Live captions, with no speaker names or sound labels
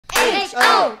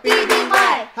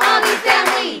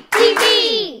HobbyFamily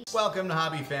TV! Welcome to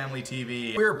HobbyFamily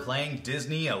TV. We're playing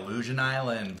Disney Illusion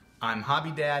Island. I'm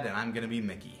Hobby Dad and I'm gonna be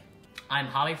Mickey. I'm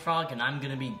Hobby Frog and I'm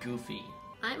gonna be Goofy.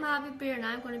 I'm Hobby Bear and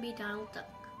I'm gonna be Donald Duck.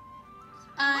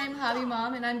 I'm Hobby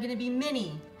Mom and I'm gonna be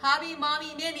Minnie. Hobby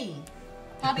Mommy Minnie.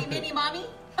 Hobby Minnie Mommy?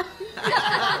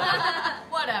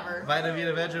 Whatever. Vita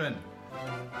Vita Benjamin.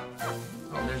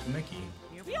 Oh, there's Mickey.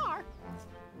 Here we are.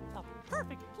 The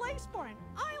perfect place for an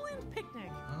island picnic.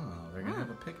 Oh, they're gonna have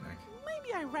a picnic.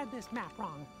 Maybe I read this map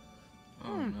wrong.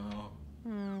 Oh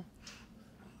no.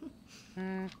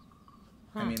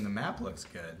 I mean, the map looks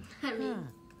good. I mean,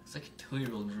 It's like a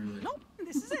 2-year-old drew it. Nope,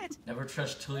 this is it. Never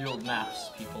trust 2-year-old maps,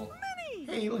 people. Minnie!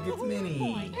 Hey, look, it's Oh, Minnie.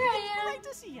 boy. Here I Great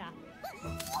to see ya.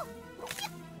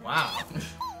 Wow.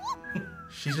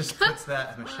 She just puts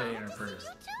that machete in her purse.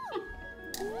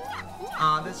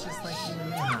 Aw, that's just like you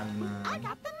and me, honey, I Mom.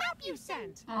 got the map you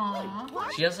sent.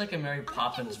 Aww. She has like a Mary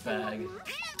Poppins bag.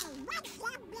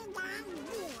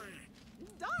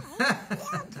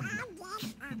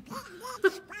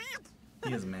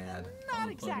 He is mad. Not All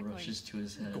the blood exactly. rushes to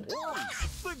his head.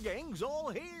 The gang's all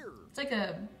here. It's like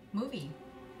a movie.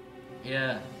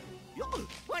 Yeah.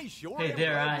 I sure Hey, am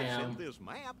there glad I you sent am. this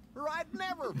map, or I'd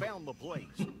never found the place.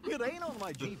 It ain't on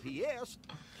my GPS.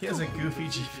 He has a goofy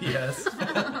GPS.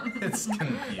 It's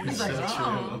confusing. like, So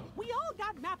oh. true. We all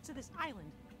got maps of this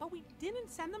island, but we didn't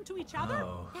send them to each other.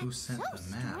 Oh, who sent the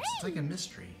maps? It's like a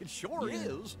mystery. It sure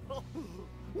is.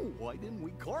 Why didn't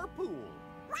we carpool?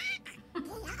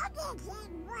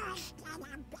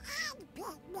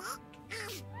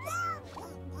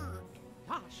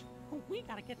 Gosh, we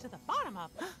gotta get to the bottom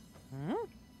of. Am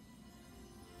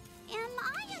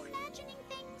I imagining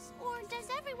things, or does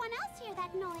everyone else hear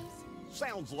that noise?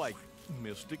 Sounds like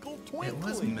mystical It twinkling.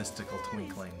 was mystical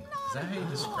twinkling. Is that how you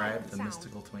describe the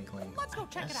mystical twinkling? Let's go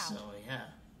check it Guess out. so,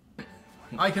 yeah.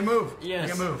 I can move. Yes.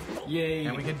 I can move. Yay.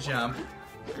 And we can jump.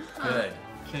 Good.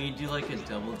 Can you do like a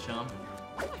double jump?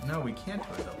 No, we can't do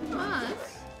a double.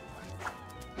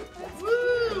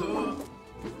 what?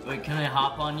 Wait, can I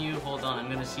hop on you? Hold on,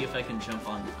 I'm gonna see if I can jump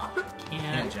on you. Oh, I Can't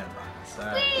can't. jump on the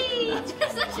side. Whee!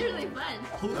 This is really fun.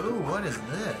 Ooh, what is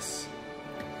this?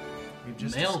 We've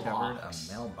just discovered Mailbox.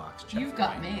 a mailbox. You've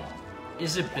got checkpoint. mail.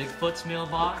 Is it Bigfoot's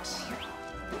mailbox?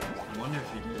 I wonder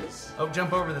if it is. Oh,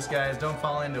 jump over this, guys. Don't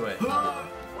fall into it.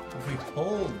 If we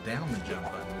hold down the jump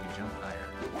button, we can jump higher.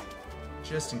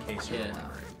 Just in case you're Yeah.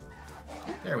 wondering.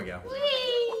 There we go.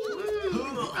 Whee!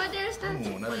 Oh, there's the...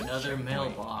 Ooh, Another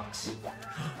mailbox.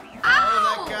 Oh,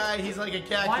 that guy, he's like a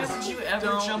cactus. Why would you ever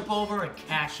Don't jump over a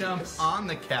cactus? jump on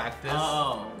the cactus.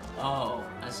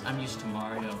 I'm used to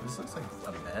Mario. This looks like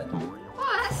a bed.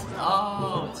 What?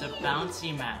 Oh, it's a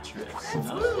bouncy mattress.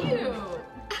 Oh,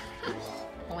 Cute.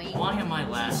 Boing. why am I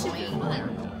laughing?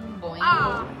 Boing.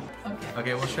 Ah! Okay.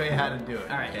 Okay, we'll show you how to do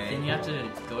it. Alright, okay? then you have to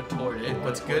go toward it.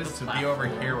 What's good is to be over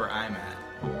here where I'm at.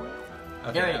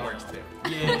 Okay, There you that go. works too.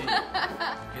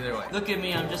 Yeah. Either way. Look at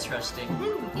me, I'm just resting.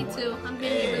 Me too. I'm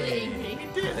getting really Hey, angry.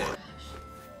 you did it.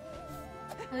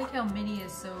 I like how Minnie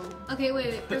is so. Okay,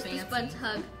 wait. Press this Fancy. button to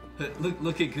hug.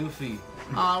 Look at Goofy.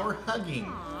 Aw, we're hugging.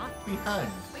 We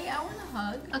hugged. Wait, I want to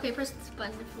hug. Okay, press this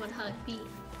button if you want to hug. B.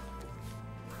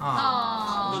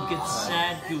 Aw. Look at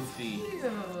sad Goofy.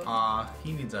 Cute. Aw,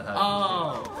 he needs a hug.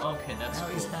 Oh, okay, that's Now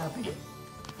he's cool. happy.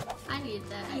 I need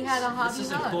that. He had a hobby This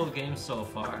is a hug. cool game so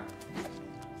far.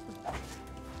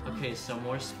 Okay, some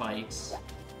more spikes.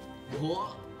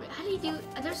 Whoa. Wait, how do you do...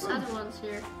 There's other ones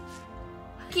here.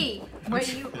 Okay. Where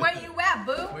you at,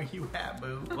 boo? Where you at,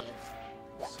 boo?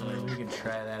 So maybe we can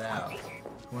try that out.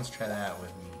 Who wants to try that out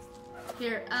with me?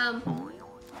 Here, no.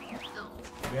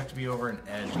 We have to be over an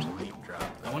edge to leap drop.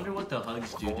 I wonder what the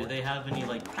hugs do. Do they have any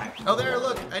like practical? Oh, there,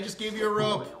 look! I just gave you a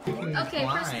rope. You can Okay,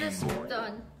 climb. press this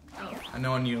button. Oh. I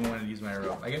know you don't want to use my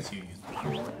rope. I guess you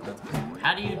used it. That's good.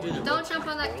 How do you do the? Don't jump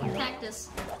on that cactus.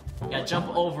 Yeah, jump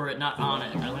over it, not on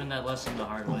it. I learned that lesson the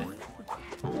hard way.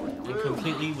 And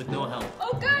completely with no help.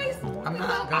 Oh, guys. I'm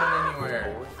not going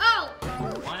anywhere. Oh!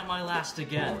 Why am I last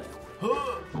again?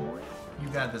 You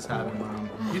got this, Hobby Mom.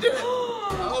 You did it! Oh!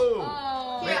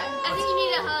 Oh. Here, I think you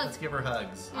need a hug. Let's give her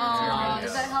hugs. Aw, There we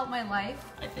does go. that help my life?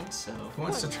 I think so. Who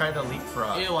wants to try the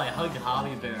leapfrog? Ew, I hugged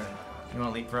Hobby Bear. You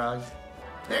want leapfrog?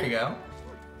 There you go.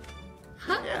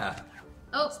 Huh? Yeah.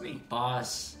 Oh, That's neat.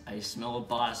 Boss, I smell a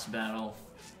boss battle.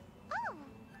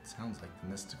 Sounds like the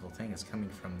mystical thing is coming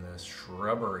from the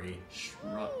shrubbery.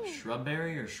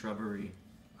 Shrubberry or shrubbery?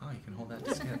 Oh, you can hold that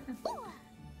together.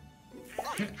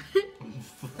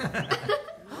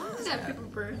 what's that paper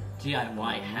bird?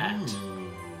 DIY hat.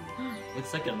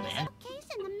 Looks like a man. Case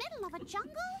in the middle of a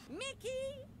jungle?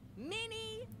 Mickey,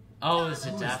 Minnie, Oh, it's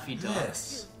a Daffy Duck.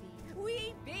 This. we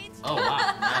Oh wow,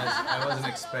 nice. I wasn't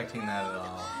expecting that at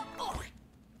all.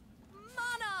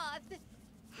 Monoth!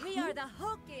 We are the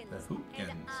Hokins, The Hokins.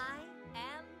 and I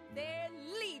am their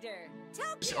leader.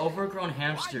 Just Token! overgrown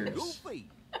hamsters. Goofy.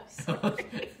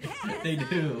 They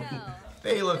do.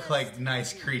 They look like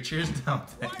nice creatures, don't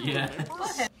they? Yeah.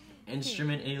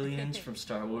 Instrument aliens from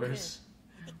Star Wars.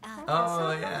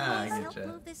 Oh yeah, I get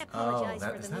you. Oh, is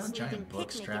that a giant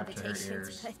book strapped to her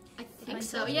ears? I think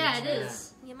so. Yeah, it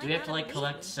is. Do we have to like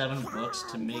collect 7 books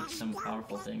to make some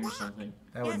powerful thing or something?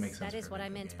 That would make sense. That is for what a I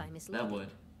video meant by game. misleading. That would.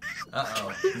 Uh-oh,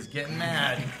 he's getting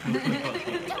mad.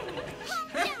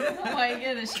 Oh my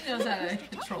goodness, she knows how to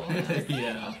control it.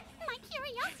 Yeah. My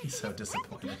curiosity He's so is just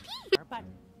disappointed. But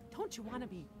don't you want to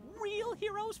be real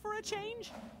heroes for a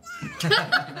change? Like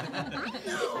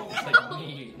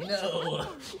me. No. No!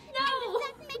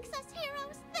 That makes us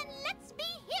heroes, then let's be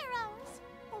heroes!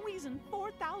 Reason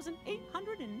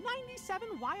 4,897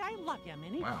 why I love you,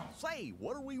 Minnie. Wow. Say,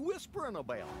 what are we whispering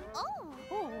about? Oh!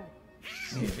 Oh,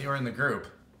 Hey, they were in the group.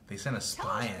 They sent a tell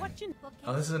spy us in. what you...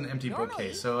 Oh, this is an empty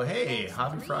bookcase. So, hey,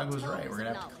 Hobby Frog was right. We're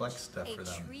gonna have to collect stuff for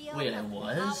them. Wait, I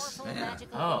was? Yeah.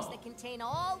 Oh. That contain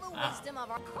all the Wow. wisdom of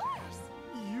our course.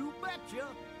 You betcha.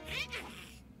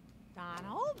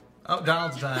 Donald? Oh,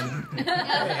 Donald's done. Hey,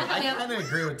 I kind of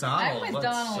agree with Donald. I'm with Let's,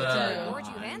 Donald, too. Reward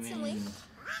you I handsomely. mean-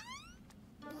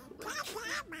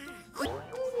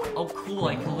 Oh, cool!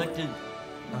 I collected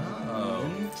Oh,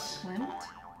 lint. Clint?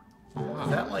 is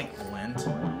that like lint?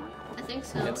 I think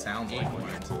so. It sounds like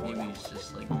lint. Maybe it's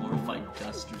just like glorified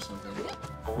dust or something.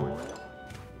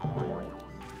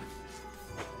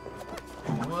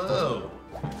 Whoa.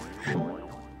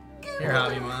 Here,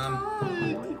 Hobby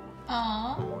Mom.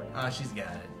 Aw. Oh, she's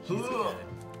got it. She's got it.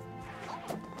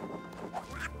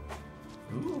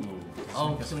 Ooh.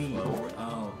 Oh, this clean. will float.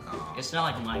 Oh, Oh. it's not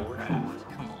like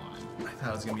Minecraft. Come on, I thought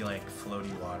it was gonna be like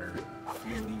floaty water.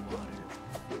 floaty water.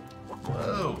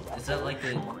 Whoa. Is that like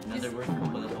another word for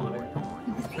toilet water?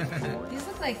 These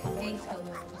look like gay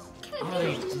pillows. Oh,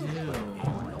 they do.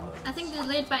 I think they're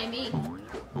laid by me.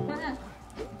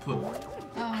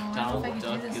 Oh, Donald I could do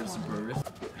Duck this gives one.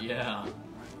 birth. Yeah.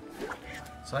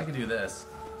 So I could do this.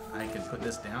 I could put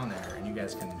this down there, and you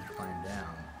guys can climb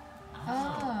down.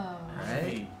 Oh.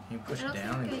 Right? You push I don't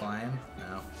down and think climb?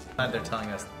 No. Glad they're telling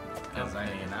us. Because I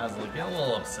was like, getting a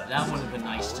little upset. That would have been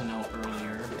nice to know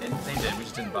earlier. They did. We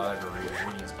just didn't bother to read it.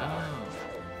 Reading's better.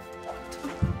 Oh.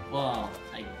 Well,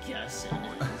 I guess it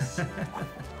is.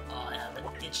 Oh, I have a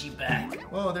itchy back.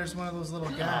 Whoa, there's one of those little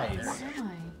guys. Where am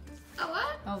I? Oh,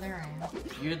 what? Oh, there I am.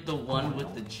 You're the one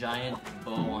with the giant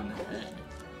bow on the head.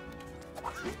 I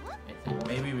think.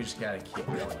 Maybe we just gotta keep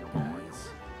going, guys.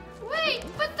 Wait,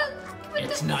 but the...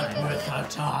 It's not worth our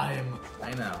time.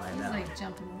 I know. He's like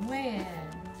jumping way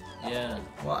ahead. Yeah.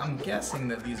 Well, I'm guessing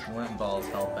that these glint balls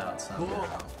help out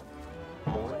somehow.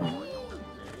 I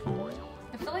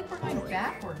feel like we're going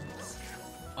backwards.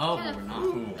 Oh, Kind but of- we're not.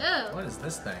 Ooh, Oh. what is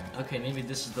this thing? Okay, maybe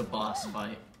this is the boss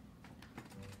fight.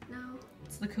 No.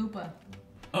 It's the Koopa.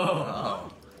 Oh.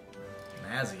 Oh.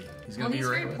 Mazzy. He's gonna Well, be he's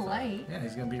right very with polite. us. Yeah,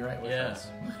 he's gonna be right with Yeah. us.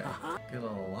 Okay. Get a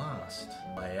little lost.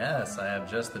 Why, yes, I have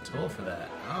just the tool for that.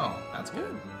 Oh, that's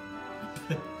good.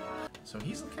 So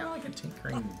he's kind of like a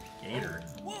tinkering gator.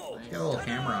 He's got a little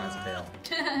hammer on his tail.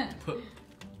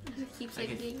 It keeps Like,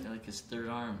 like being... like his third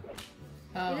arm.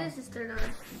 Oh. It is his third arm.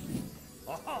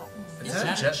 Is that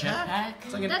that a a jetpack?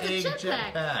 It's like an That's a egg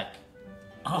jetpack. jetpack.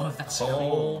 Oh, that's Oh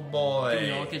cool. Do you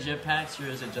boy. look at jetpacks or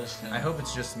is it just him? I hope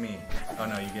it's just me. Oh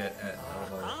no, you get a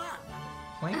little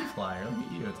plane flyer. Look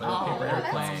at you. It's like Oh, a paper that's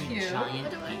airplane. cute. Giant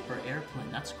What do I- paper airplane.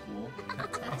 That's cool.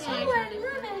 That's the Oh, idea. I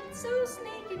love it. So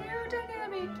snake and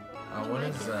aerodynamic. Oh, what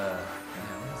is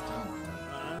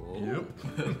Yep.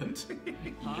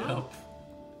 Yup.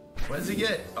 What does he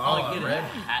get? Oh, Oh, I a get red.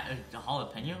 a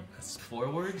jalapeno? That's 4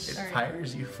 words? It Sorry.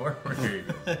 fires you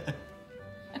forward.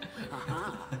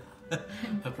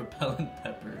 A propellant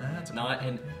pepper. That's not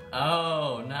an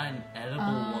not an edible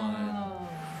one. Oh.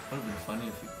 Would have been funnier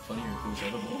if it was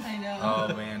edible. I know.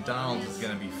 Oh man, Donald's is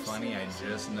gonna be funny. I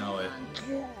just know it.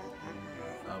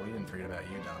 Oh, we didn't forget about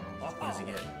you, Donald. What does he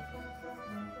get?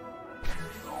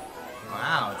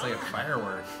 Wow, it's like a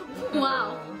firework.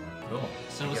 Wow. Cool.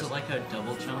 So was it like a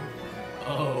double jump?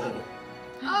 Oh.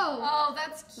 Oh. Oh,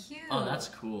 that's cute. Oh, that's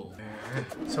cool.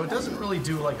 So it doesn't really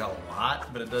do like a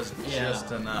lot, but it does Yeah.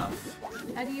 just enough.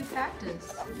 How do you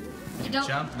practice? You don't...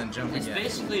 Jump and then jump It's again.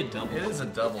 basically a double. It is a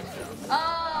double jump.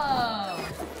 Oh.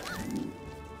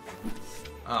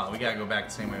 Oh, we gotta go back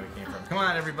the same way we came from. Come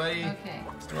on, everybody. Okay.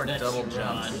 Let's do our That's double right.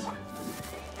 jumps.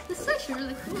 This is actually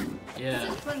really cool. Yeah.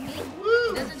 It's a fun game.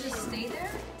 It doesn't just stay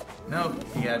there? Nope,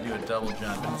 you gotta do a double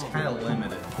jump. And it's kind of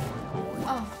limited.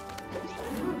 Oh.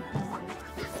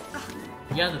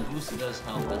 Yeah, the boost does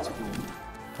help. That's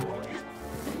cool.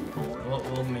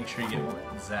 We'll make sure you get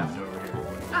zapped over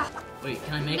here. Ah, Wait,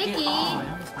 can I make Mickey. it? Oh,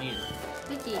 I almost made it.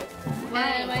 Vicky.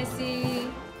 M-I-C.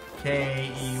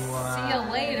 K-E-Y. See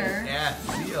you later. Yeah,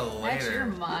 see you later. That's your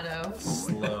motto.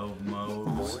 Slow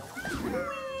mo's.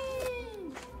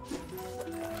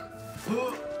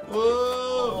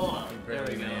 Whoa! There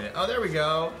we go. Made it. Oh, there we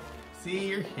go. See,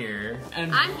 you're here.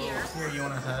 And I'm here. Here, you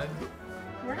want a hug?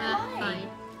 Where am I? Fine.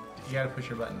 You gotta push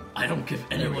your button. I don't give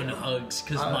anyone hugs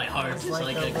because my heart it's is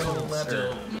like a little cold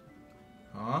letter. stone.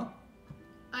 Huh?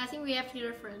 I think we have to get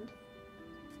a friend.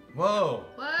 Whoa!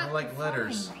 What? I like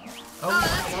letters. Oh,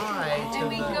 that's why? Did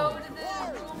we go to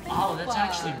the little mini Oh, that's club?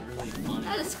 actually really funny.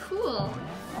 That is cool.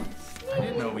 I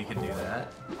didn't know we could do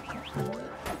that.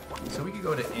 So we could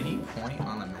go to any point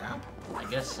on the map? I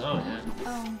guess so, yeah.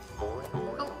 Oh,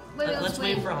 Oh, wait, Let's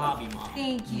wait for Hobby Mom.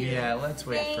 thank you. Yeah, let's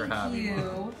wait Thank for Hobby.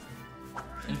 you.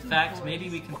 In fact, maybe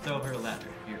we can throw her a ladder.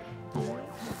 Here.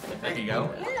 There you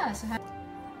go. Yeah, so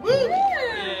Woo!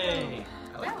 Yay!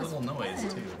 I like the little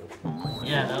noise too.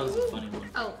 Yeah, that was a funny one.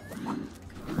 Oh,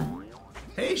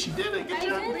 Hey, she did it! Good I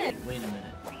job! did it. Wait a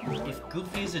minute. If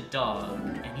Goofy's a dog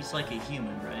and he's like a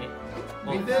human, right?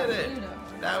 We did it! Pluto.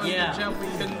 That was Yeah. the jump we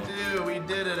couldn't do. We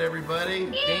did it, everybody.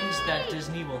 Things that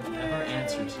Disney will never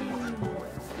answer to.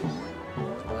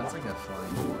 Well, that's like a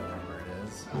flying whatever it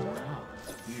is. Wow,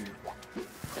 that's weird.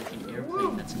 It's like an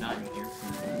airplane that's not an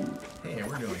airplane. Hey,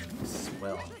 we're doing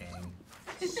swell, gang.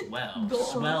 Swell.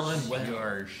 Swell and well.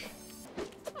 Gosh.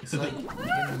 It's like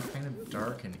getting kind of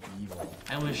dark and evil.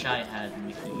 I wish I had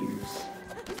Mickey ears.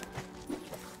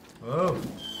 Whoa!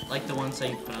 Like the ones that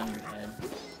you put on your head.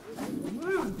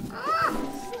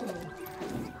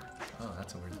 Oh,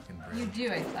 that's a weird looking You bird. do,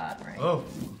 I thought, right? Oh!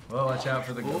 Whoa, watch out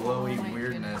for the glowy my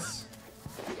weirdness.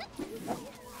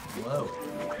 Whoa.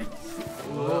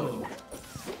 Whoa.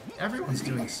 Everyone's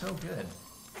doing so good.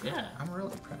 Yeah, I'm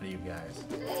really proud of you guys.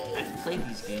 I've played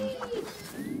these games.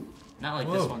 Not like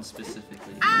Whoa. this one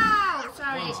specifically. ow!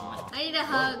 Sorry. Whoa. I need a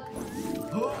hug.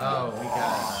 Oh, we gotta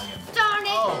hug him. Darn it!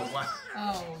 Oh, wow.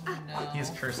 Oh, no.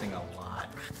 He's cursing a lot.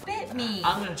 Bit me.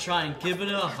 I'm gonna try and give it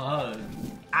a hug.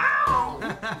 Ow!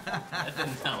 That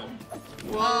didn't help.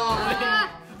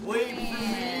 Ah! Wait for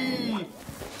me!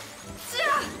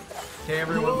 Okay,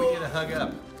 everyone, we get a hug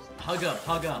up. Hug up,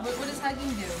 hug up. What does hugging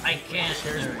do? I can't.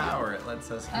 Shares There we go. power. It lets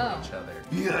us heal Oh. each other.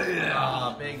 Yeah.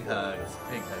 Aw, big hugs.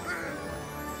 Big hugs for everyone.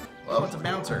 Whoa, it's a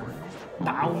bouncer.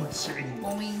 Bouncing.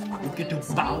 Boing, You get to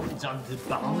boing, bounce on the Boing,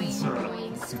 bouncer.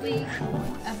 Boing, squeak.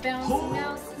 A bouncing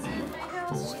mouse is in my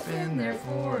house. She's been there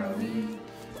for a week.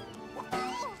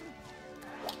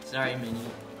 Sorry, Minnie.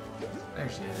 There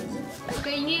she is.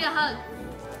 Okay, you need a hug.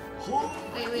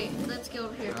 Wait, let's go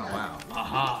over here. Oh, wow.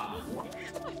 Aha.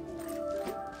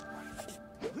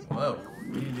 Whoa.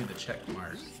 We need to do the check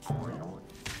mark.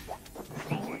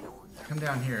 Come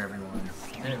down here, everyone.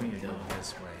 There we We need to go. go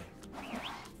this way.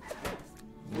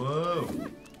 Whoa.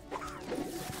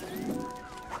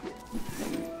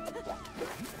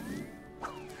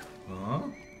 Huh?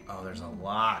 Oh, there's a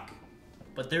lock.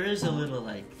 But there is a little,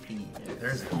 like, thingy there.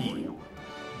 There's a key. I'm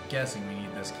guessing we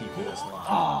need this key for this lock.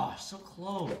 Oh, so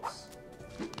close.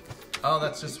 Oh,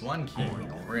 that's just one key.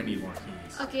 We're gonna need more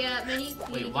keys. Okay, Minnie. you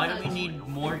Wait, need why a do we hug. need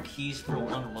more keys for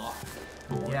one lock?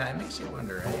 Yeah, it makes you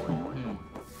wonder, right? Hmm.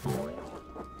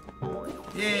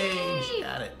 Yay, she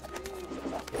got it.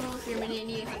 Come over here, Minnie. I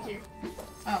need a hug here.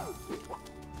 Oh,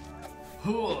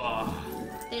 Hooah.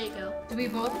 There you go. do we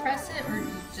both press it or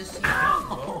just you?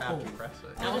 We'll have to press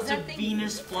it. That What was was a that thing?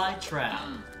 Venus flytrap.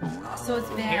 So it's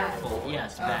bad. Careful. Yeah,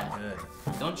 it's bad.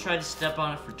 Good. Don't try to step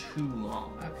on it for too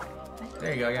long. Okay.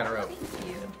 There you go, I got a rope. Thank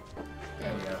you.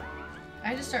 There you go.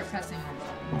 I just start pressing on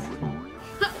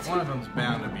buttons. One of them's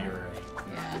bound to be right.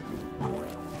 Yeah.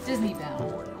 Disney bound.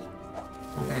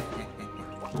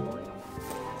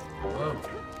 Whoa.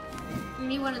 You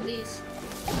need one of these.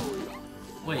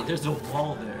 Wait, there's a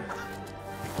wall there.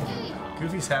 Hey.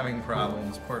 Goofy's having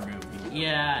problems. Poor Goofy.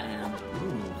 Yeah, I am.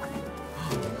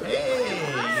 Ooh.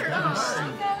 Hey! You got a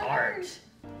heart. Art.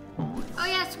 Oh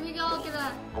yes, we all get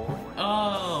a.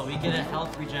 Oh, we get a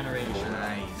health regeneration.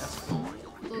 Nice.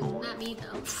 Oh, not me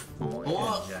though.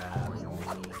 Oh. Good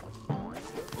job.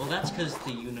 Well, that's because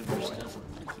the universe doesn't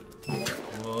like you.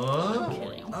 Whoa. I'm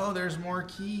kidding. Oh, there's more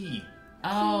key.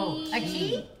 Oh, A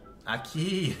key? A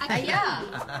key. Yeah.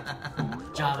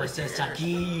 Java says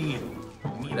Saki.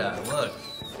 Nita, look.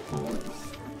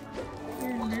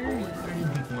 You're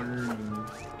nerdy.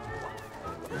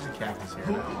 There's a cactus here.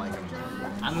 I don't like him.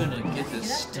 I'm gonna get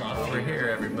this stuff Over here,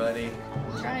 everybody.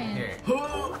 Trying. Here.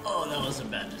 Oh, that was a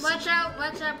bad decision. Watch out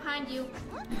behind you.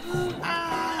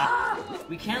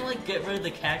 We can't like get rid of the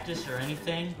cactus or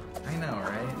anything. I know,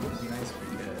 right? It'd be nice if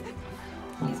we could.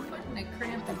 He's putting a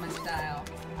cramp in my style.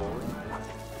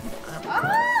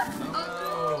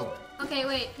 Oh! Okay,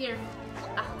 wait, here.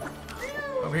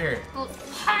 Over here. Oh,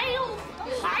 Heil!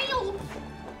 Heil!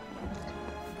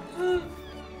 Okay,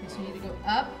 so you need to go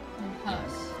up and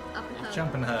hug. Up and hug.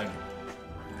 Jump and hug.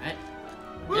 Alright.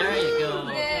 There you go.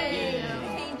 Yay!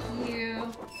 Thank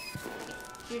you.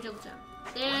 Here, double jump.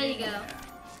 There you go.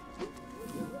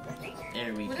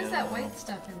 There we go. What is that white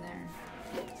stuff in there?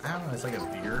 I don't know, it's like a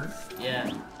beard. Yeah.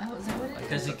 Oh, is that what it is?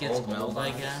 Because it gets Old old, I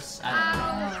mailbox. guess.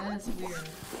 I Oh, that's weird.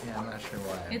 Yeah, I'm not sure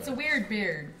why. It's a weird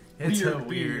beard. It's a Weird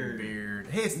weird beard.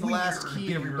 Hey, it's the last Weird key,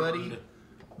 beard. everybody.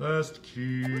 Last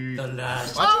key. don't know. The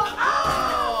last.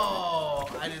 Oh!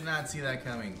 I did not see that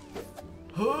coming.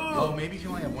 Oh, maybe you can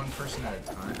only have one person at a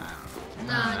time. I don't know.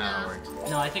 No, How no. it works.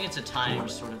 No, I think it's a time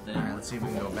sort of thing. Alright, let's see if we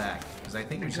can go back. Because I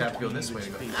think we just have to go this way to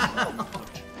go.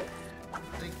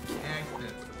 The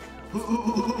cactus.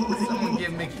 Someone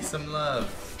give Mickey some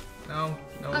love. No?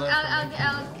 No love for Mickey?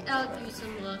 I'll give you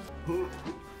some love.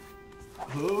 I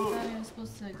thought I was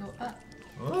supposed to go up.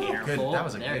 Oh, good. Careful. That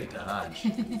was a There good you go. dodge.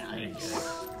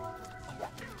 Nice.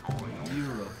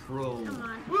 You're a pro. Come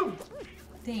on.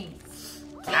 Thanks.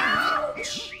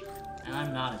 Ouch! And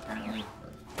I'm not apparently. We've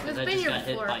Because I been just here got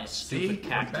hit before. by a See? stupid We're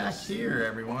back cactus. here,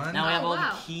 everyone. Now we have Oh, all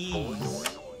wow. the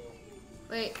keys.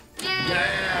 Wait.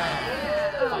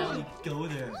 Yeah! Oh. Finally go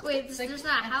there. Wait, there's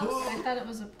not a house. I thought it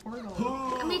was a portal.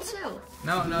 Me too.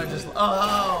 No, just.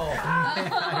 Oh!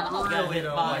 Man, I really hit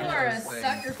don't by like You are a those things.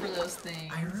 sucker for those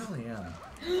things. I really am.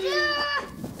 Yeah.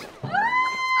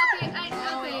 Okay,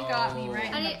 Oh, you got me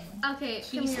right. I need. Okay,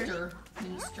 come here.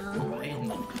 Keister. Wait a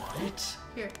minute, what?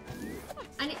 Here.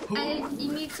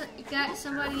 You need to.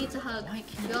 Somebody needs a hug.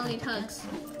 You all need hugs.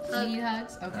 You need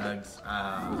hugs? Okay. Hugs. Oh,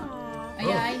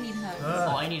 yeah, I need hugs.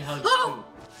 Oh, I need hugs too.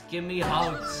 Give me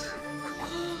hugs.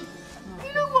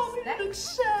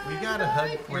 We got a hug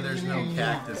where there's no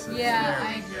cactuses. Yeah, There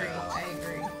I we agree. go. I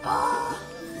agree.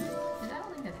 I don't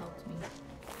think that helped me.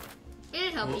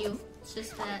 It'd help you. It's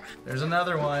just that. There's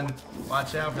another one.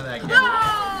 Watch out for that guy.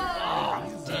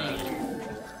 Oh, dang it.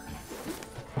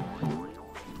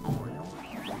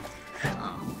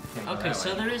 Okay,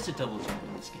 so there is a double jump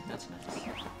in this game. That's nice.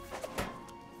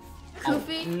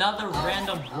 Goofy. Another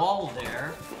random wall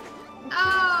there. Oh,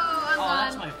 I'm Oh,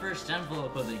 that's gone. my first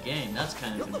envelope of the game. That's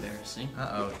kind of embarrassing.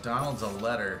 Uh-oh, Donald's a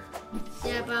letter.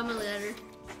 Yeah, but I'm a letter.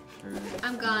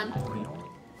 I'm gone.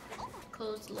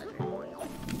 Close the letter.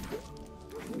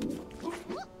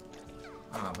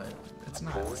 Ah, but it's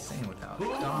not the same without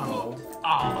Donald.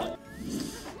 Oh,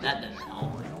 that didn't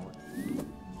help.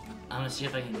 I'm gonna see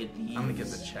if I can get these. I'm gonna get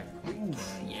the checkpoint.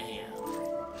 Yeah.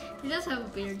 He does have a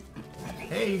beard.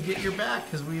 Hey, you get your back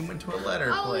because we went to a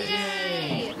letter Oh, place.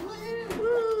 yay!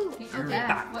 He's Okay.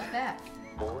 back. What back?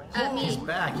 He's Me.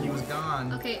 back. He was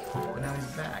gone. Okay. But now he's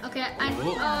back. Okay,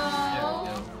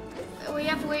 we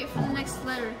have to wait for the next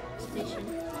letter station.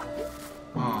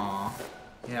 Aw.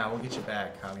 Yeah, we'll get you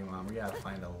back, Hobby Mom. We gotta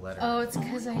find a letter. Oh, it's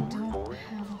because I don't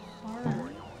have a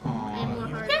heart. Aw, And more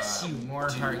you heart. got more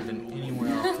heart than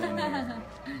anywhere else in here.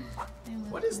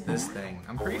 What is this thing?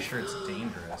 I'm pretty sure it's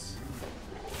dangerous.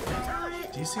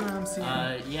 Do you see what I'm seeing?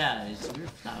 Yeah, is it a weird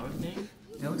flower thing?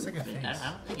 It looks like a I face.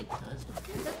 don't think it does.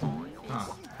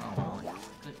 Huh. Oh well.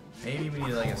 Maybe we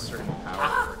need like a certain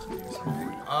power for it to do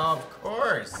something. Of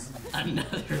course!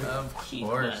 Another Of key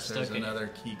course, quest, there's okay. another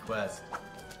key quest.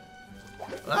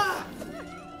 Ah!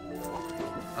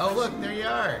 Oh look, there you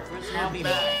are! Where's Hobby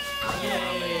back?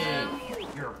 Yay!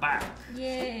 You're back.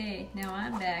 Yay! Now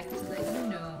I'm back to let you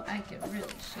know I can really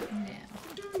shut him down.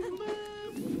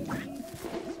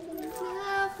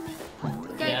 Love me.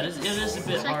 Okay, Yeah, it is a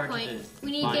bit hard to checkpoint.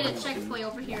 We need to get a checkpoint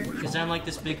over here. Because I'm like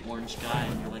this big orange guy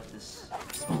and you're like this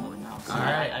small little mouse. So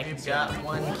Alright, I can we've see got that.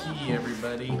 one key,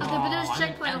 everybody. Okay, but there's a Aw,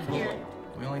 checkpoint I'm over here.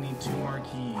 We only need 2 more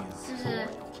keys. There's a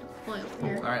checkpoint over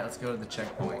here. Alright, let's go to the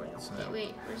checkpoint. So Okay,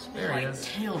 wait, where's the there he is.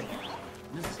 Tail.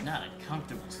 This is not a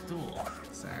comfortable stool.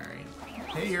 Sorry.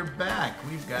 Hey, you're back.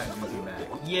 We've got Goofy back.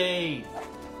 Yay!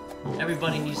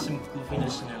 Everybody needs some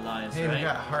goofiness in their lives, Hey, right? we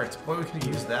got hearts. Boy, we could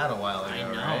have used that a while ago, I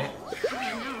know. right?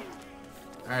 I know.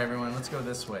 Alright, everyone, let's go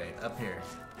this way. Up here.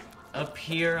 Up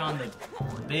here on the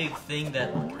big thing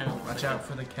that kind of... Watch out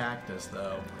for the cactus,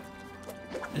 though.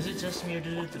 Is it just me or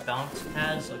did the bounce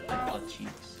pads look like butt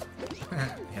cheeks?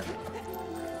 Yeah.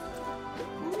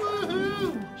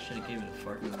 Should have gave it a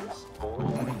fart noise.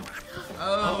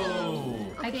 Oh!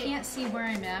 I can't see where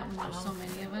I'm at when there's so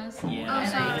many of us. Yeah, Oh,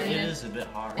 sorry. it is a bit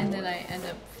hard. And then I end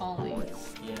up falling.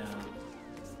 Yeah.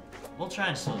 We'll try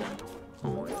and slow down.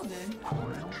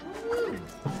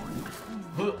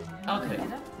 Good. Okay.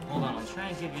 Hold on, I'm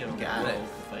trying to give you a Got it. roll to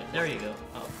fight. There you go.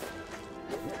 Oh.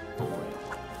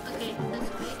 Okay, that's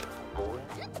great.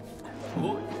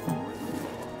 Ooh.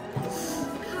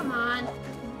 Come on.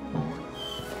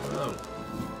 Whoa.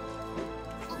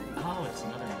 Oh, it's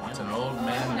another It's an mailbox. old I'm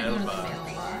man gonna go to the mailbox.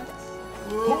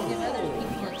 mailbox. Give other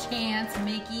people a chance,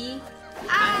 Mickey.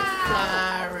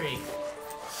 Sorry.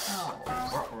 Oh.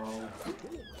 Roll.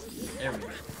 There we go.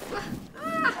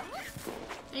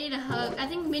 I need a hug. I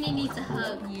think Minnie needs a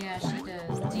hug. Yeah, she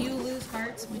does. Do you lose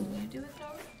hearts when you do it,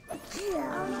 though?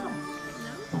 No?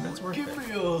 That's worth Give it. me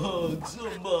a hug,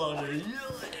 somebody.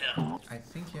 Yeah. I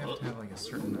think you have to have like a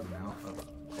certain amount of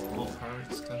gold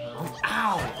hearts to hug.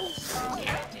 Ow!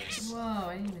 Whoa,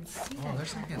 I didn't even see Oh, that.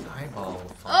 there's like an eyeball.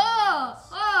 Oh!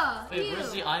 Oh! Wait, ew.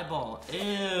 where's the eyeball? Ew.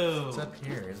 It's up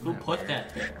here, isn't Who it? put weird?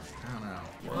 that there? I don't know.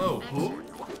 Whoa. Who?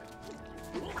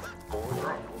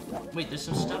 Wait, there's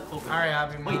some stuff over All right,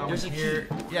 Hobby Mom. Wait, there's a here.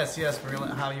 Yes, we're gonna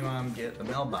let Hobby Mom get the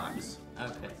mailbox.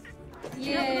 Okay.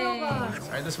 Yay! All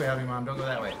right, this way, Hobby Mom. Don't go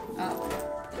that way. Oh.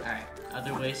 Alright.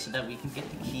 Other way so that we can get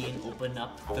the key and open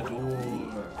up the door.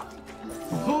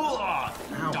 Hooah!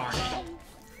 Darn it.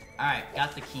 Alright,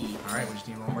 got the key. All right, we just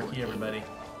need one more key, everybody.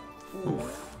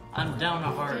 Oof. I'm down a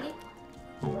heart. Ready?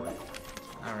 All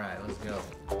right, let's go.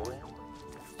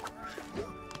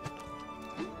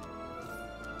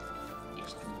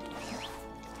 Yes,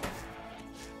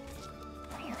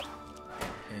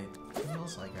 It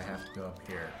feels like I have to go up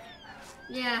here.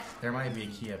 Yeah. There might be a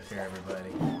key up here, everybody.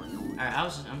 Alright, I'm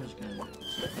just gonna. All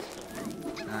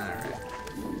right.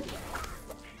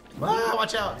 Ah,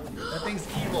 watch out! That thing's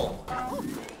evil. I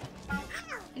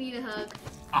need a hug.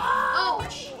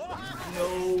 Ouch!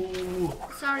 No!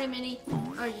 Sorry, Minnie.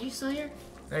 Are you still here?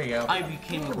 There you go. I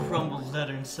became a crumbled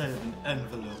letter inside of an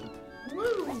envelope.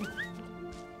 Woo!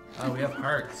 Oh, we have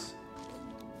hearts.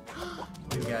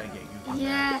 We gotta get Goofy.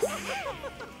 Yes.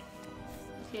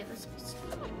 Okay, let's be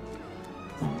slow.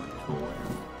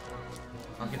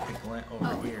 I'll get the glint over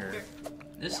Oh, here.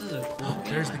 This is a cool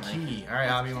game. There's the I like key. All right,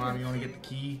 Hobby Mom, you want to get the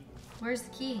key? Where's the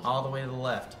key? All the way to the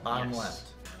left, bottom Yes.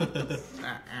 left.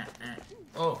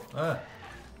 Oh,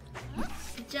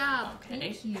 Good job. Okay.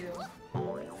 Thank you.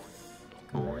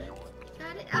 Got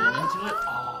it. Into Oh! it.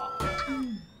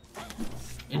 Oh.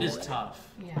 It is tough.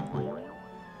 Yeah.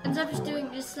 Instead of just doing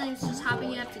this thing, it's just hopping,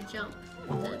 you have to jump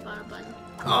to the bottom button.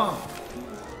 oh.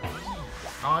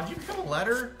 Oh, did you become a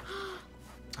letter?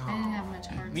 I didn't have much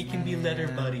hearts. We can be letter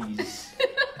buddies.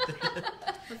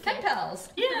 Pen pals.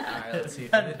 Yeah. All right, let's see.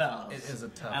 Pen pals. It is a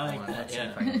tough I like one. that, Let's see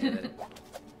yeah. if I can get it.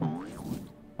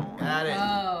 Got it.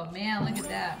 Oh man, look at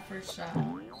that first shot.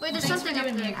 Wait, there's Thanks something for up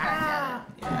giving me there. a crack at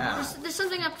Yeah. There's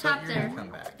something up But top you're there. gonna come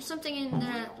back. There's something in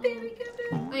there. it.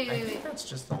 Wait, I wait, think wait. that's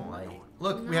just the light.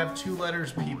 Look, we have two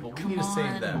letters, people. We need to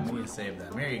save them. We need to save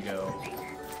them. Here you go.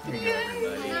 Here you go,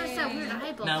 everybody. There's that weird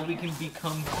eyeball. Now we can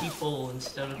become people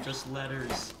instead of just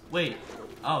letters. Wait.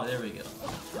 Oh, there we go.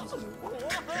 That was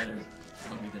better than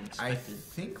we than I expected.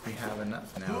 think we have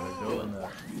enough now to go in the...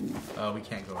 Oh, we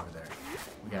can't go over there.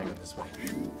 We gotta go this way.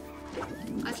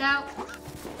 Watch out.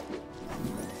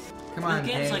 Come on,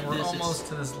 games gang. like We're this, almost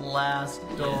to this last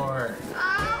door.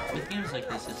 With games like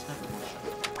this, it's never one shot.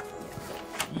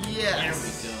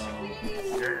 Yes. There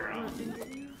we go.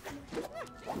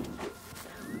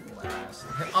 Last.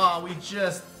 Oh, we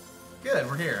just... Good,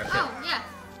 we're here. Okay. Oh, yeah.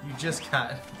 You just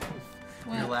got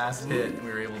your What? last hit, and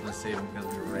we were able to save him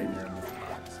because we were right near him.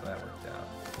 So that worked out.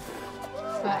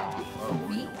 Oh.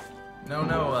 Me? No,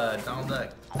 Donald Duck.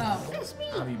 Oh. It's me.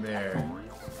 Hobby Bear.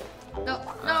 No,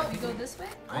 no. You go this way?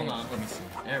 Hold on. Let me see.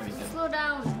 There we go. Slow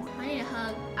down. I need a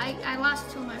hug. I lost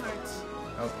 2 of my hearts.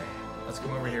 Okay. Let's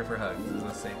come over here for hugs.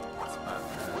 Let's save a spot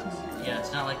for hugs. Yeah,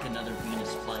 it's not like another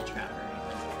Venus flytrap or anything.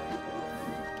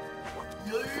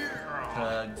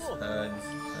 Hugs, hugs,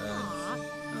 hugs.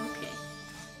 Okay.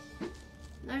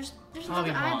 There's Hobby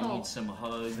another Mom eyeball. needs some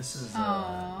hugs. This is,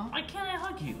 Aww. Why can't I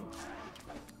hug you?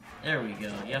 There we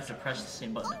go. You have to press the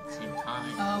same button at the same time.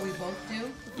 Oh, we both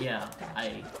do? Yeah,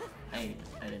 I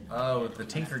didn't. oh, the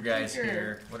Tinker guy's Tinker.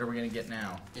 here. What are we gonna get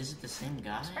now? Is it the same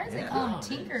guy? Why do they Yeah. call him Oh, it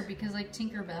Tinker? is. Because like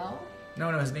Tinker Bell?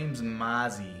 No, his name's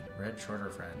Mozzie. Red Shorter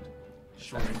Friend.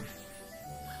 Sure.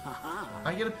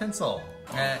 I get a pencil.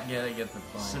 Yeah, I get the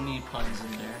point. Some neat puns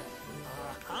in there.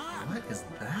 What is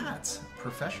that?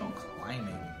 Professional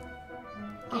climbing.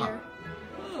 Here.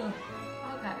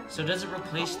 Okay. So does it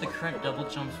replace the current double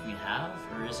jumps we have,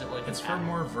 or is it like It's an for add-on?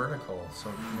 more vertical, so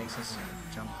it makes us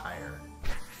jump higher.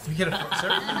 We get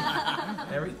a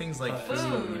everything's like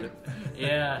food.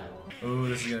 Yeah. Ooh,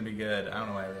 this is gonna be good. I don't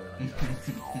know why I really like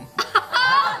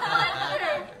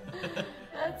that.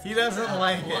 That's He doesn't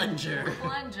like it. Plunger.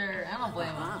 Plunger. I don't blame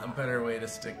him. A better way to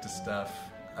stick to stuff.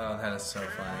 Oh, that is so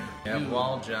funny. Yeah, Ooh.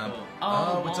 wall jump.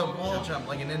 Oh, it's a wall wall jump. jump,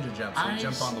 like a ninja jump. So you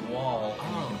jump on the wall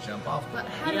and you can jump off the But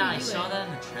wall. how do Yeah, you I do saw it? that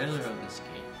in the trailer of this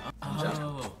game.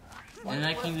 Oh. And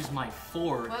I can use my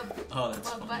fork. Oh, that's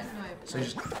What funny. button do I push? So you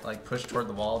just like push toward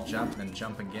the wall, jump, and then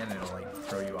jump again, and it'll like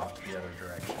throw you off to the other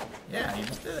direction. Yeah, you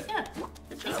just did it. Yeah.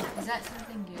 Good job. Is that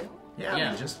something new? Yeah,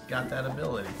 Yeah. you just got that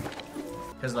ability.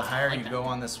 Because the higher you go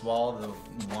on this wall,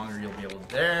 the longer you'll be able to.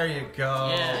 There you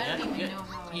go. Yeah, I don't you, even know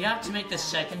how you have to make the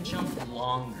second jump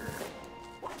longer.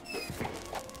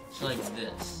 So like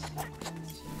this.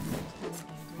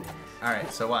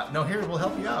 Alright, so what? No, here, we'll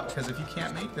help you out. Because if you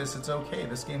can't make this, it's okay.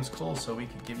 This game's cool, so we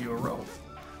could give you a rope.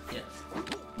 Yeah.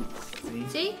 See?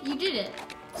 See? You did it.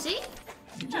 See?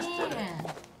 You just did it.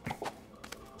 Yeah.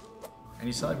 And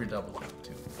you still have your double jump,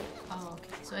 too. Oh, okay.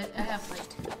 So I have like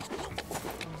two.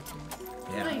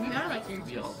 Yeah. Like, you are like your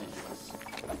We all do this.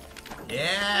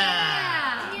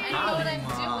 Yeah! I know what I'm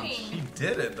Mom. doing. She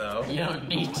did it, though. You don't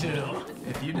need to.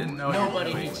 If you didn't know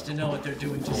Nobody you're doing, needs to know what they're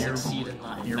doing to You're- succeed in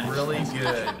life. you're really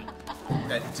good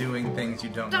at doing things you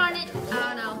don't know. Darn it.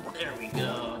 Oh no. There we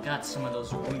go. Got some of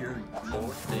those weird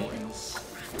move things.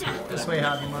 This way,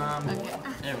 Hobby Mom. Okay.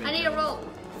 There we I need go. a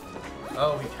rope.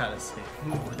 Oh, we gotta see.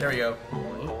 There we go.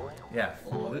 Yeah.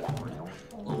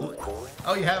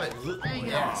 Oh, you have it. There you go.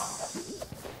 Yes.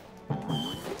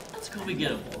 Let's go. We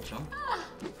get a wall jump.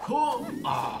 Cool.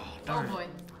 Ah, Oh darn. boy.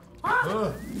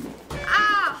 Ugh.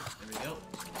 Ah! There we go.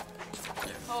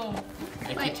 Oh. I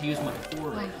Wait. get to use my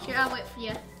fork. Wait, here, I'll wait for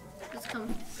you. Just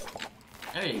come.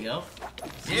 There you go.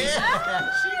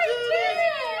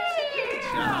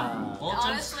 Yeah. Wall jumps.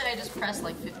 Honestly, I just pressed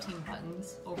like 15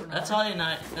 buttons over and over. That's all you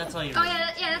not. That's all you. Oh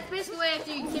yeah, that's basically what I have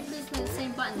to do. You keep pressing the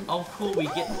same button. Oh, cool. We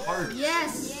get parts.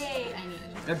 Yes. Yay! I need it.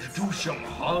 Let's do some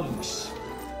hugs.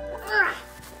 Ah.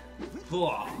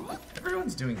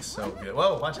 Everyone's doing so good.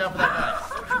 Whoa, watch out for that guy.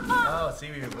 Oh, see,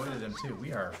 we avoided him too.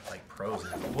 We are like pros now.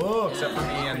 Whoa, except for me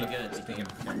and the Pretty good. stinking.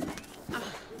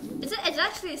 It's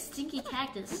actually a stinky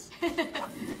cactus.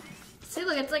 See,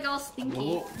 look, it's like all stinky.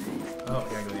 Whoa. Oh,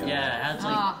 we gotta go the other way. Yeah, it has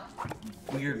like Ah,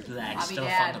 weird black Hobby stuff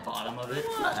Dad. on the bottom of it.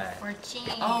 What? we're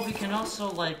cheating. Oh, we can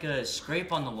also like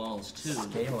scrape on the walls too.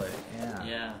 Scale it, yeah.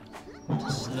 Yeah.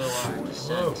 To slow our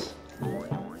descent.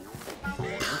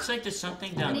 Looks like there's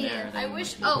something down Yeah, there. I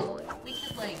wish Oh. we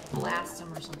could like blast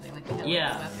them or something. Like we had, Yeah.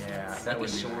 Like, weapons. Yeah, Like that a would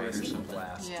be sword nice or to something.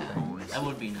 blast Yeah. things. That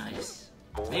would be nice.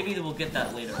 Maybe we'll get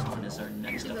that later on as our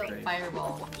next upgrade.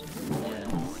 Fireball.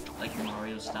 Yeah, like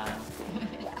Mario style.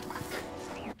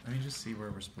 Let me just see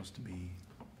where we're supposed to be.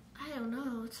 I don't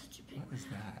know. It's such a big. What was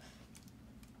that?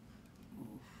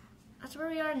 That's where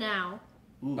we are now.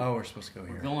 Ooh, Oh, we're supposed to go we're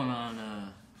here. going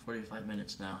on 45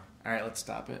 minutes now. Alright, let's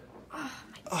stop it.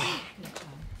 Oh,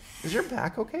 Is your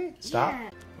back okay? Stop. Yeah.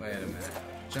 Wait a minute.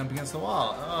 Jump against the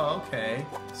wall. Oh, okay.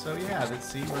 So yeah, let's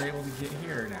see, we're able to get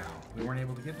here now. We weren't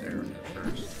able to get there at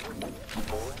first.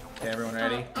 Okay, everyone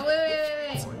ready? Oh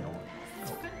wait.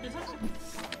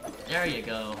 There you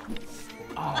go.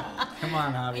 Oh, Come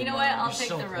on, Hobby. You know Mom. what? I'll You're take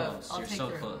so the rope. close. I'll You're take so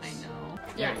the rope. close. I know.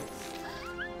 Yeah.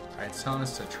 Alright, it's telling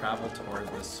us to travel toward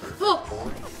the surface. Oh.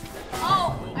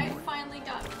 Oh! I finally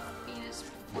got Venus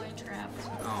fly trapped.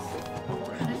 Oh.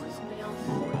 Somebody else.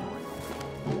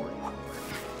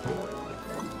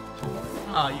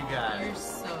 Oh, you got You're it.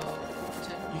 so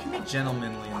You can be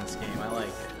gentlemanly in this game. I like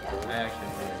it. I actually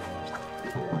really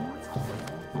like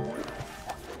it.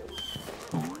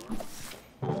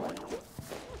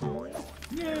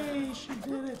 Yay, she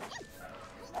did it.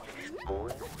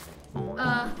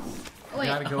 Wait. We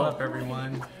gotta go up,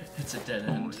 everyone. it's a dead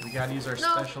end. We gotta use our No.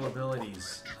 special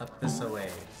abilities. Up this way.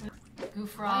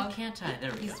 Goof Why frog. can't I?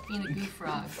 There we He's go. being a goof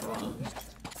frog.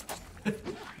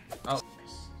 Oh,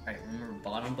 Alright, remember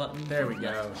bottom button? there we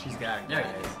go. She's got it. There you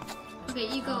guys.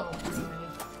 Okay, you go.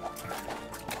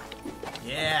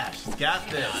 Yeah, she's got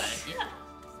this. Yeah.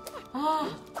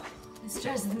 Oh! This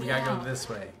stresses me We gotta go out. this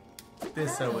way.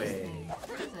 This way.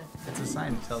 What is it? It's a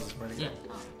sign that tells us where to go. Yeah.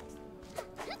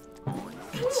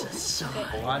 It's a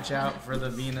sign. Watch out for the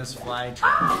Venus flytrap.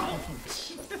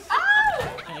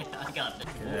 I got it.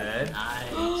 Good. Nice.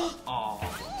 Oh.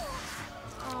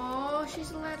 Oh,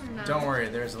 she's a ladder now. Don't worry,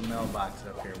 there's a mailbox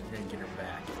up here. We're gonna get her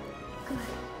back.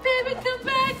 Baby, come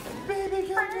back! Baby,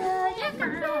 come back! You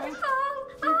can go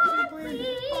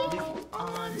home,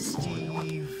 On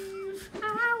Steve.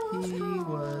 I was He wrong.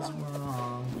 was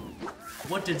wrong.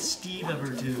 What did Steve ever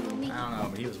do? I don't know,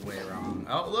 but he was way wrong.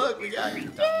 Oh, look, we got your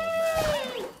double back.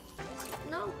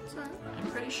 No, it's not. I'm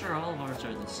pretty sure all of ours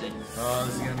are the same. Oh,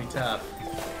 this is gonna be tough.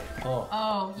 Oh.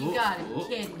 Oh, you gotta be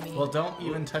kidding me. Well, don't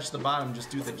even touch the bottom. Just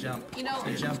do the jump. You know,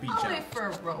 the jumpy I'll jump. wait for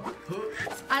a rope.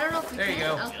 I don't know if we There you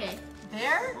can. go. Okay.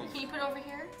 There? Can you put it over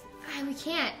here? We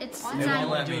can't. It's Why It won't not.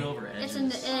 let do me. it over edges. It's in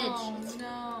the edge. Oh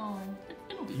no.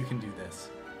 You can do this.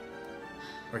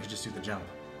 Or you can just do the jump.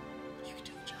 You can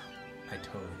do the jump. I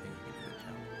totally think you can do the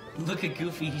jump. Look at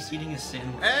Goofy, he's eating a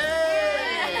sandwich.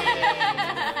 Hey!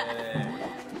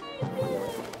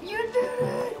 You did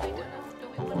it. I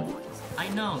don't know. I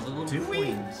know, the little Do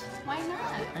we? coins. Why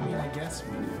not? I mean, I guess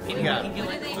we do. Maybe We I got can get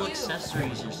What like do they cool do?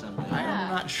 accessories or something. I'm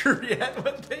not sure yet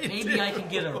what they do. Maybe I can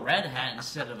get a red hat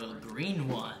instead of a green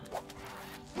one.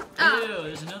 Oh. Ew,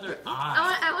 there's another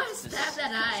eye. I want to stab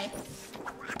that eye.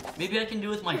 Maybe I can do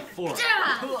it with my fork.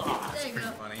 Yeah. Oh, There you go.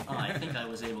 Funny. I think I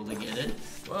was able to get it.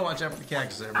 Well, watch out for the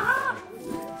cactus, everybody.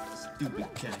 Stupid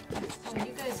cactus. Oh,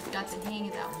 you guys got the hang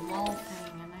of that wall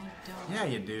thing, and I don't. Yeah,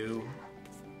 you do.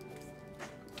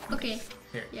 Okay.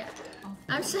 Here. Yeah.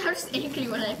 I'm just angry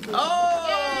when I poop.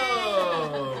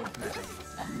 Oh!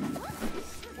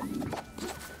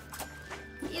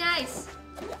 Nice.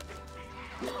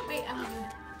 Wait, I'm good.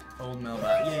 Old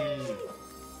mailbox. Yay!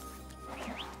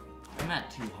 I'm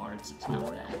at 2 hearts, it's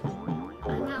not bad.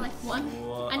 I'm not like one.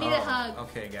 Whoa. I need a hug.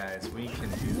 Okay, guys, we can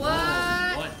do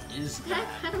What? What is That that?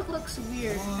 kind of looks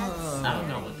weird. Whoa. I don't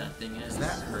know what that thing is. Is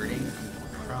that hurting?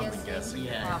 Probably Guessing. guessing.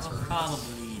 Yeah, it's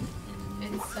probably.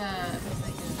 It's like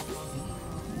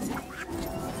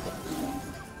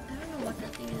I don't know what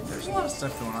that thing is. There's a lot of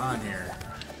stuff going on here.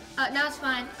 Now it's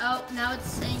fine. Oh, now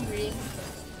it's angry.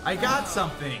 I got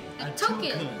something! A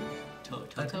token.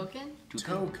 a token.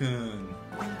 Token.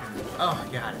 Oh,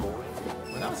 I got it.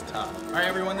 Well, that was tough. Alright,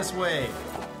 everyone, this way.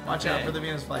 Watch out Okay. for the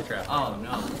Venus flytrap. Oh no.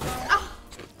 Oh.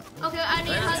 Okay, I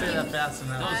need I a didn't say hug. that fast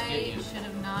enough. Those I get you. should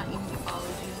have not even followed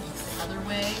you the other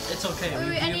way. It's okay,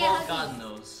 Wait, I we've need all a hug. gotten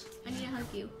those. I need to hug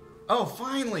you. Oh,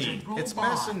 finally! It's a It's robot.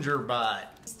 Messenger Bot.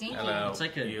 Stinky. Hello. It's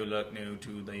like a- You look new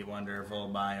to the wonderful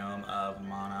biome of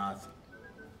Monoth.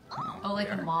 Oh, like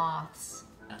there. moths.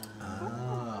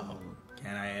 Oh.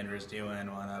 Can I interest you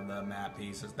in one of the map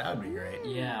pieces? That would be great.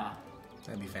 Yeah.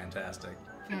 That'd be fantastic.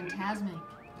 Phantasmic.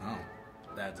 Oh,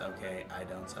 that's okay. I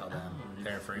don't sell them. Oh,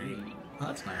 They're free. Oh,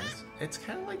 that's nice. It's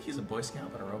kind of like he's a Boy Scout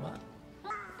but a robot.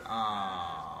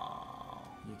 Oh,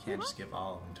 you can't just give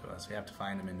all of them to us. We have to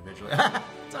find them individually.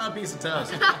 It's on a piece of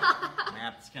toast.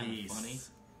 Map kinda piece. funny.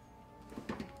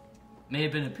 May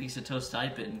have been a piece of toast I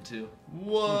bit into.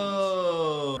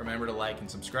 Whoa! Remember to like and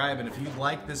subscribe, and if you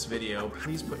like this video,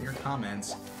 please put in your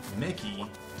comments, Mickey.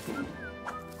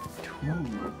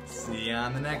 See you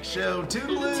on the next show.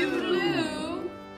 Toodaloo! Toodaloo!